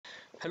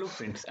Hello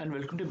friends and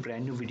welcome to a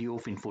brand new video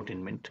of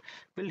infotainment.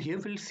 Well, here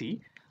we'll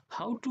see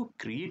how to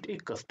create a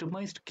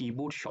customized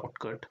keyboard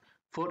shortcut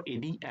for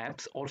any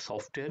apps or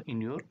software in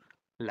your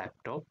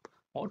laptop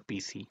or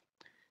PC.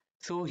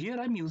 So here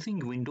I'm using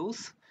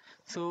Windows.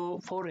 So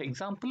for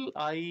example,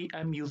 I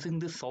am using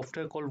this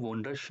software called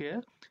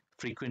Wondershare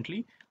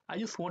frequently. I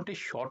just want a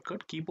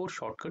shortcut, keyboard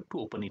shortcut to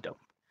open it up.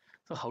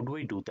 So how do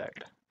I do that?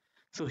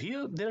 So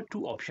here there are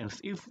two options.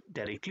 If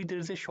directly there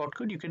is a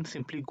shortcut, you can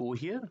simply go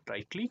here,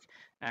 right click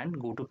and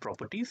go to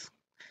properties.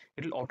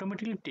 It will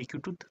automatically take you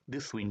to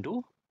this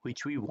window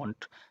which we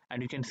want,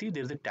 and you can see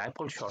there is a tab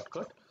called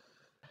shortcut,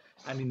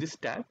 and in this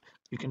tab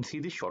you can see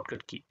the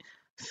shortcut key.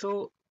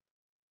 So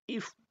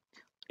if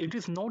it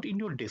is not in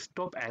your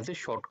desktop as a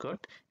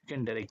shortcut, you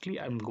can directly,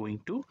 I'm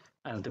going to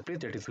another place,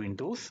 that is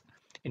Windows.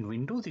 In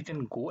Windows you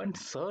can go and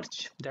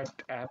search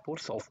that app or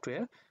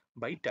software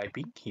by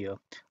typing here.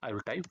 I will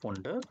type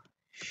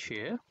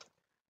Wondershare.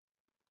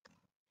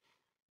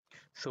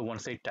 So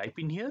once I type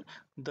in here,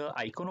 the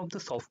icon of the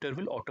software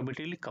will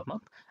automatically come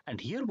up, and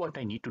here what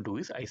I need to do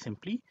is I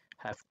simply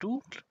have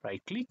to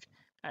right click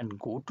and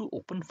go to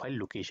open file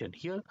location.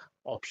 Here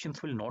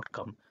options will not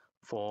come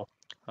for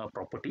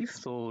properties,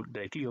 so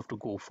directly you have to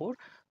go for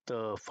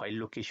the file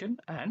location,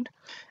 and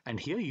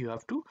here you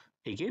have to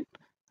again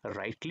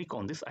right click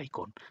on this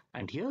icon,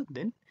 and here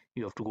then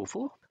you have to go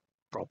for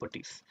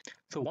properties.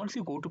 So once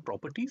you go to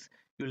properties,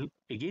 you will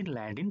again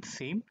land in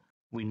same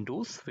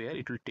Windows where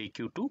it will take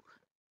you to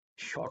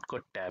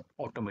shortcut tab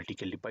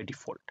automatically by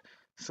default.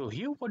 So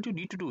here what you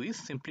need to do is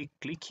simply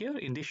click here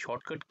in the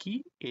shortcut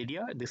key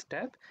area, this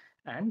tab,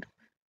 and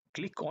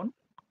click on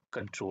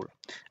control.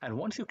 And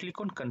once you click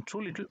on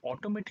control, it will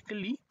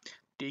automatically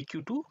take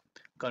you to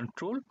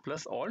control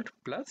plus alt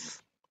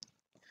plus,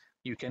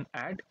 you can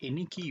add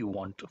any key you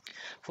want.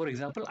 For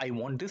example, I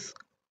want this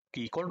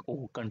key called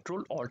O,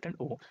 control alt and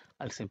O.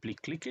 I'll simply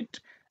click it,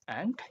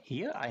 and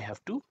here I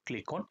have to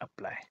click on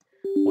apply.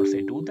 Once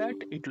I do that,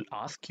 it will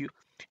ask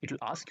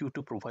you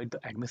to provide the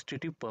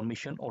administrative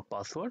permission or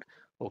password.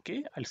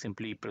 Okay, I'll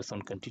simply press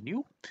on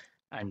continue,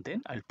 and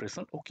then I'll press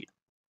on OK.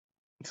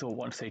 So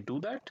once I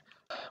do that,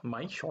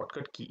 my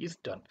shortcut key is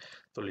done.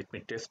 So let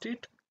me test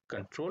it.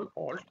 Control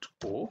alt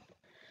O.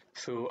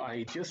 So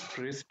I just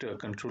pressed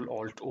Control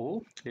Alt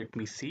O. Let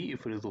me see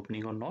if it is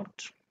opening or not.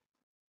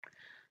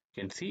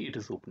 You can see it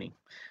is opening.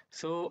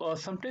 So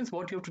sometimes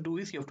what you have to do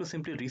is you have to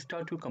simply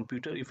restart your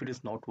computer if it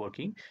is not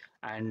working,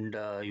 and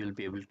you'll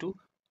be able to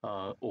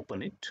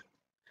open it.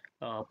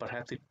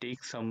 Perhaps it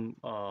takes some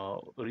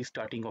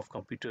restarting of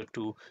computer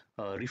to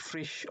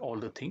refresh all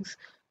the things,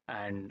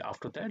 and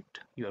after that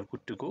you are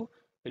good to go.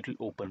 It will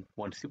open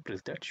once you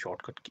press that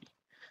shortcut key.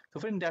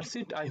 So friend, that's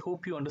it. I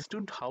hope you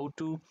understood how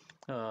to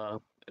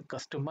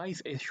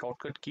customize a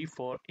shortcut key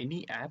for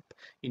any app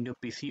in your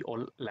PC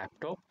or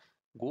laptop.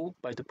 Go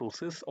by the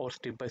process or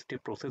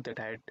step-by-step process that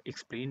I had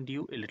explained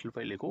you a little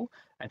while ago,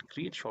 and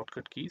create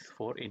shortcut keys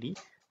for any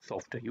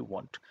software you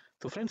want.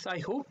 So friends, I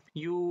hope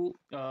you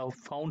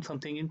found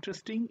something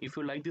interesting. If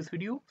you like this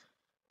video,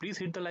 please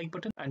hit the like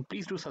button, and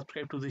please do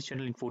subscribe to this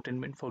channel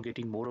Infotainment for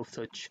getting more of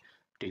such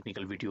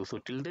technical videos. So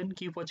till then,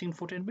 keep watching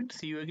Infotainment.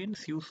 See you again.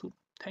 See you soon.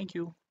 Thank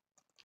you.